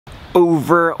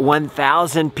Over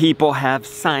 1,000 people have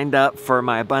signed up for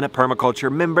my Abundant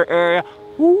Permaculture member area.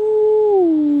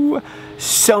 Woo!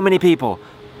 So many people.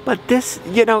 But this,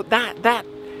 you know, that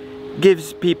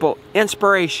gives people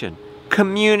inspiration,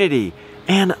 community,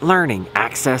 and learning.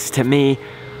 Access to me.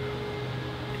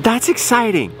 That's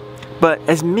exciting. But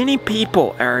as many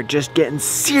people are just getting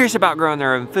serious about growing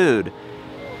their own food,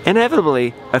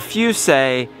 inevitably, a few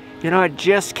say, you know, I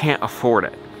just can't afford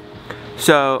it.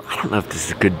 So, I don't know if this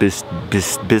is a good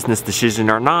business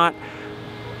decision or not.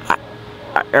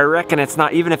 I reckon it's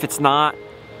not. Even if it's not,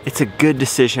 it's a good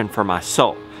decision for my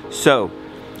soul. So,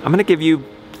 I'm going to give you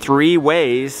 3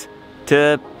 ways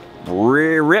to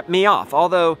rip me off.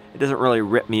 Although, it doesn't really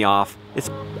rip me off.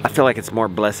 I feel like it's more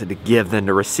blessed to give than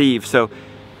to receive. So,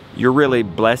 you're really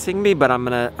blessing me, but I'm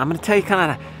gonna tell you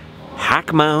kind of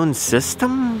hack my own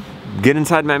system. Get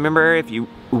inside my member area if you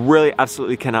really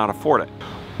absolutely cannot afford it.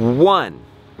 1,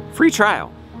 free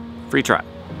trial. Free trial.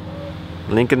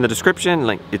 Link in the description,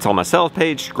 link, it's on my sales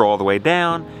page, scroll all the way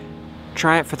down.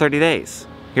 Try it for 30 days.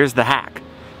 Here's the hack.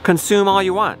 Consume all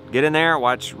you want. Get in there,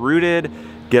 watch Rooted,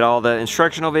 get all the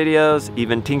instructional videos,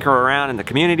 even tinker around in the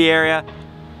community area,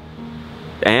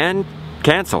 and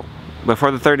cancel. Before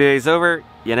the 30 days over,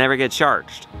 you never get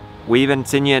charged. We even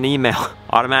send you an email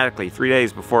automatically 3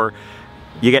 days before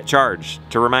you get charged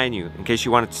to remind you in case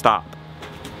you want it to stop.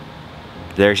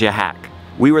 There's your hack.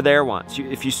 We were there once.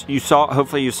 If you saw,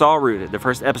 hopefully you saw Rooted, the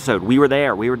first episode. We were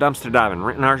there. We were dumpster diving,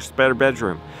 renting our spare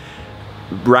bedroom,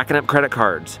 racking up credit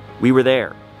cards. We were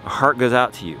there. Our heart goes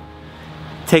out to you.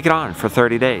 Take it on for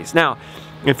 30 days. Now,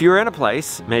 if you're in a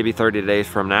place, maybe 30 days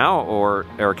from now, or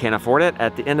can't afford it,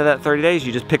 at the end of that 30 days,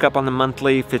 you just pick up on the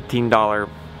monthly $15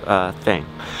 thing.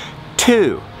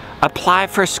 2, apply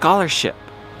for a scholarship.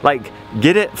 Like,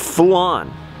 get it full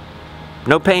on.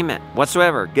 No payment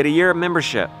whatsoever. Get a year of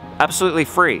membership. Absolutely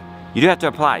free. You do have to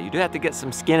apply. You do have to get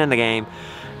some skin in the game.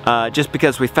 Just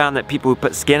because we found that people who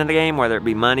put skin in the game, whether it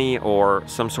be money or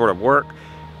some sort of work,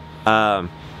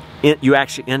 you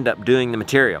actually end up doing the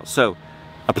material. So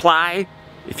apply.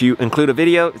 If you include a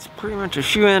video, it's pretty much a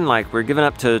shoe-in. Like, we're giving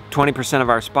up to 20% of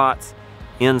our spots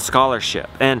in scholarship.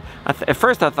 And at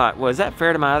first I thought, well, is that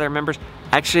fair to my other members?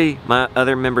 Actually, my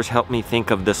other members helped me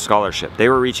think of this scholarship. They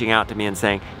were reaching out to me and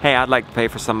saying, hey, I'd like to pay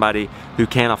for somebody who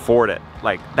can't afford it.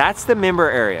 Like, that's the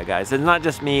member area, guys. It's not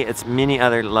just me, it's many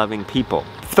other loving people.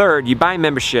 3rd, you buy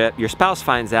membership, your spouse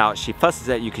finds out, she fusses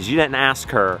at you because you didn't ask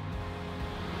her.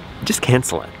 Just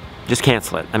cancel it. Just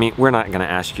cancel it. I mean, we're not gonna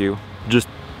ask you. Just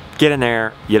get in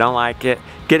there. You don't like it,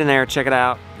 get in there, check it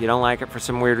out. You don't like it for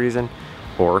some weird reason,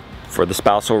 or for the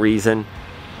spousal reason,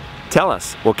 tell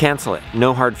us. We'll cancel it.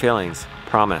 No hard feelings.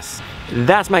 Promise.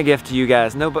 That's my gift to you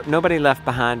guys. Nobody left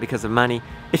behind because of money.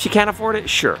 If you can't afford it,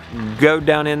 sure. Go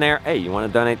down in there. Hey, you want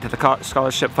to donate to the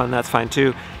scholarship fund? That's fine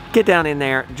too. Get down in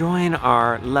there. Join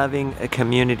our loving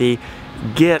community.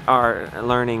 Get our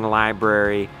learning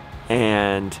library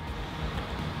and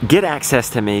get access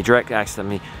to me, direct access to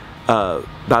me. By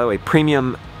the way,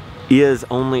 premium is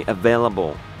only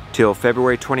available till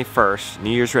February 21st, New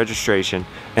Year's registration.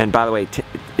 And by the way,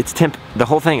 the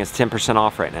whole thing is 10%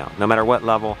 off right now, no matter what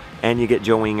level, and you get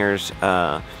Joe Winger's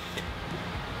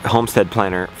Homestead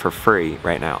Planner for free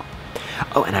right now.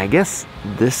 Oh, and I guess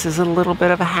this is a little bit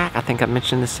of a hack. I think I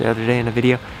mentioned this the other day in a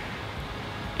video.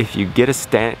 If you get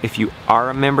if you are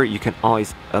a member, you can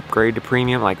always upgrade to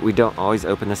premium. Like, we don't always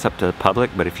open this up to the public,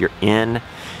 but if you're in,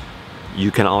 you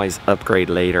can always upgrade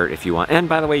later if you want. And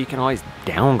by the way, you can always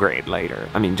downgrade later.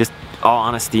 I mean, just all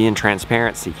honesty and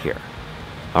transparency here.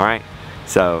 All right?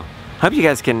 So, hope you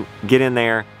guys can get in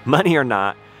there, money or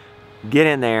not, get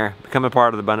in there, become a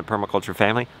part of the Abundant Permaculture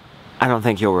family. I don't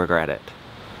think you'll regret it.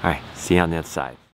 All right, see you on the other side.